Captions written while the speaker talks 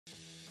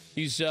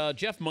He's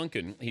Jeff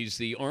Monken. He's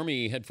the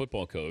Army head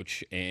football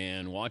coach.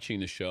 And watching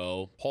the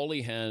show,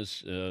 Paulie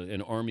has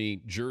an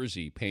Army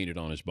jersey painted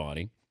on his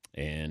body.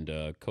 And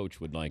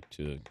Coach would like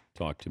to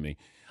talk to me.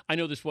 I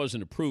know this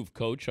wasn't approved,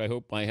 Coach. I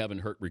hope I haven't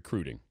hurt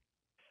recruiting.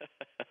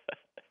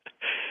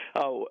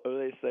 Oh,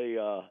 they say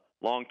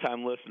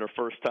long-time listener,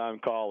 first-time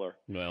caller.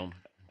 Well,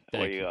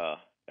 thank you.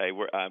 Hey,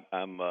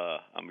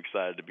 I'm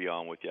excited to be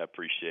on with you. I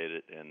appreciate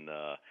it, and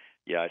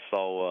yeah, I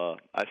saw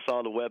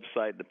the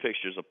website and the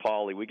pictures of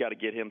Paulie. We got to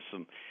get him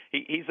some.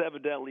 He's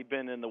evidently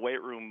been in the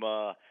weight room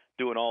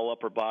doing all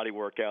upper body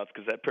workouts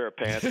because that pair of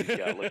pants he's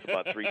got looks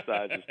about 3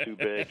 sizes too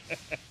big.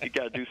 You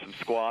got to do some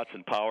squats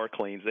and power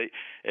cleans.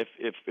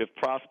 If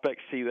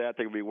prospects see that,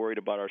 they're gonna be worried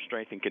about our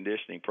strength and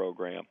conditioning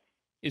program.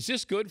 Is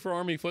this good for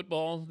Army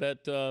football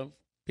that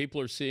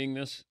people are seeing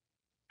this?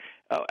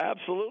 Oh,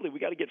 absolutely. We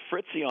got to get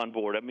Fritzy on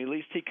board. I mean, at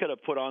least he could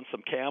have put on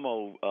some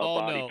camo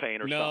body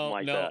paint or something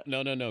like that.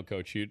 No,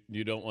 Coach.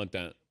 You don't want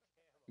that.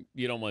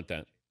 You don't want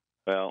that.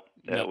 Well,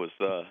 that was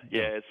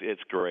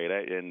it's great.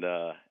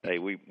 Hey,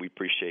 we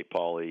appreciate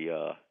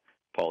Paulie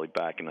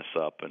backing us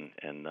up and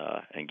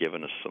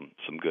giving us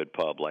some good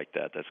pub like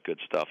that. That's good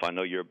stuff. I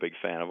know you're a big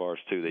fan of ours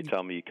too. They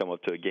tell me you come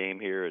up to a game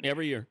here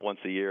every year, once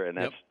a year, and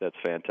that's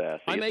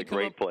fantastic. It's a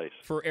great place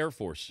for Air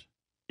Force.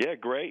 Yeah,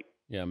 great.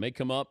 Yeah, may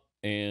come up.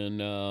 And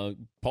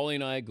Paulie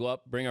and I go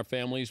up, bring our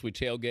families, we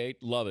tailgate,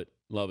 love it.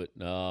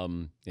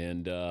 You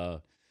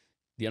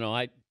know,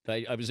 I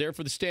was there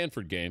for the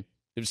Stanford game.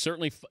 It was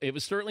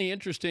certainly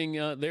interesting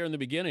there in the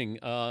beginning.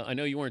 I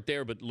know you weren't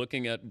there, but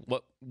looking at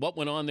what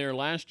went on there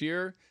last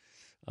year,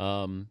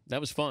 that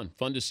was fun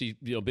to see.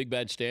 Big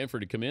bad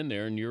Stanford to come in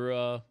there, and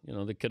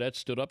the cadets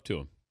stood up to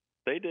him.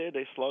 They did.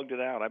 They slugged it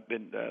out. I've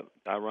been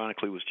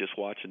ironically was just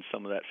watching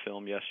some of that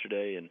film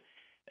yesterday, and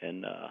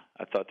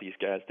I thought these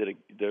guys did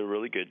a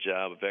really good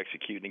job of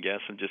executing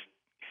against them. Just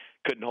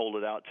couldn't hold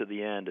it out to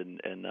the end.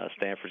 And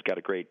Stanford's got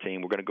a great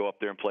team. We're going to go up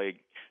there and play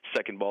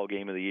second ball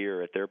game of the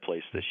year at their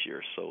place this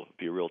year, so it'll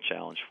be a real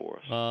challenge for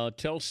us.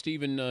 Tell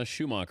Steven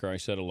Schumacher I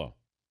said hello.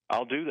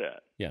 I'll do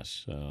that.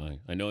 Yes,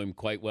 I know him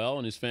quite well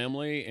and his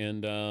family,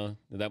 and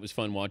that was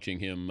fun watching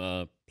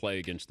him play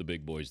against the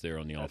big boys there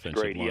on the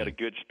offensive line. Great. He had a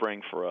good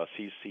spring for us.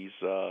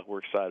 We're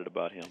excited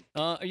about him.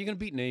 Are you going to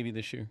beat Navy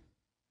this year?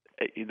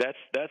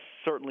 That's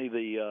certainly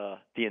the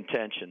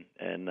intention,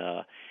 and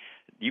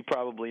you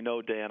probably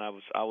know, Dan. I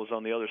was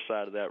on the other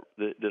side of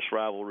this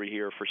rivalry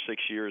here for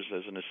 6 years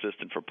as an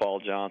assistant for Paul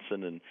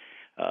Johnson, and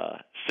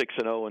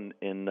 6-0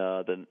 in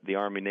the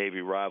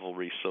Army-Navy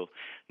rivalry. So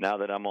now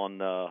that I'm on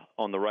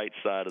the right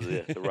side of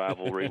the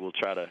rivalry, we'll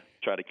try to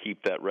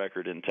keep that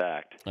record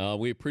intact.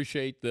 We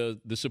appreciate the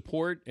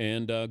support,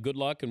 and good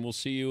luck, and we'll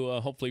see you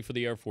hopefully for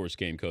the Air Force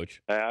game,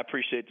 Coach. I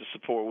appreciate the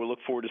support. We look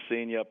forward to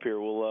seeing you up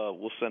here.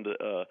 We'll send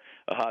a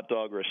hot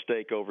dog or a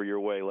steak over your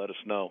way. Let us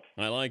know.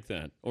 I like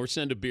that. Or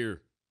send a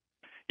beer.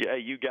 Yeah,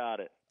 you got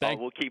it.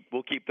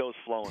 We'll keep those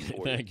flowing for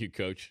you. Thank you,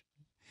 Coach.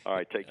 All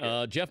right, take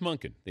care. Jeff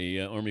Monken,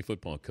 the Army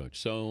football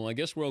coach. So I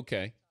guess we're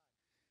okay.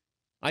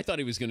 I thought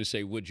he was going to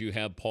say, would you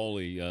have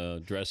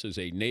Paulie dress as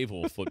a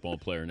naval football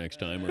player next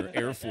time or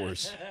Air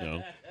Force?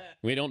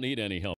 We don't need any help.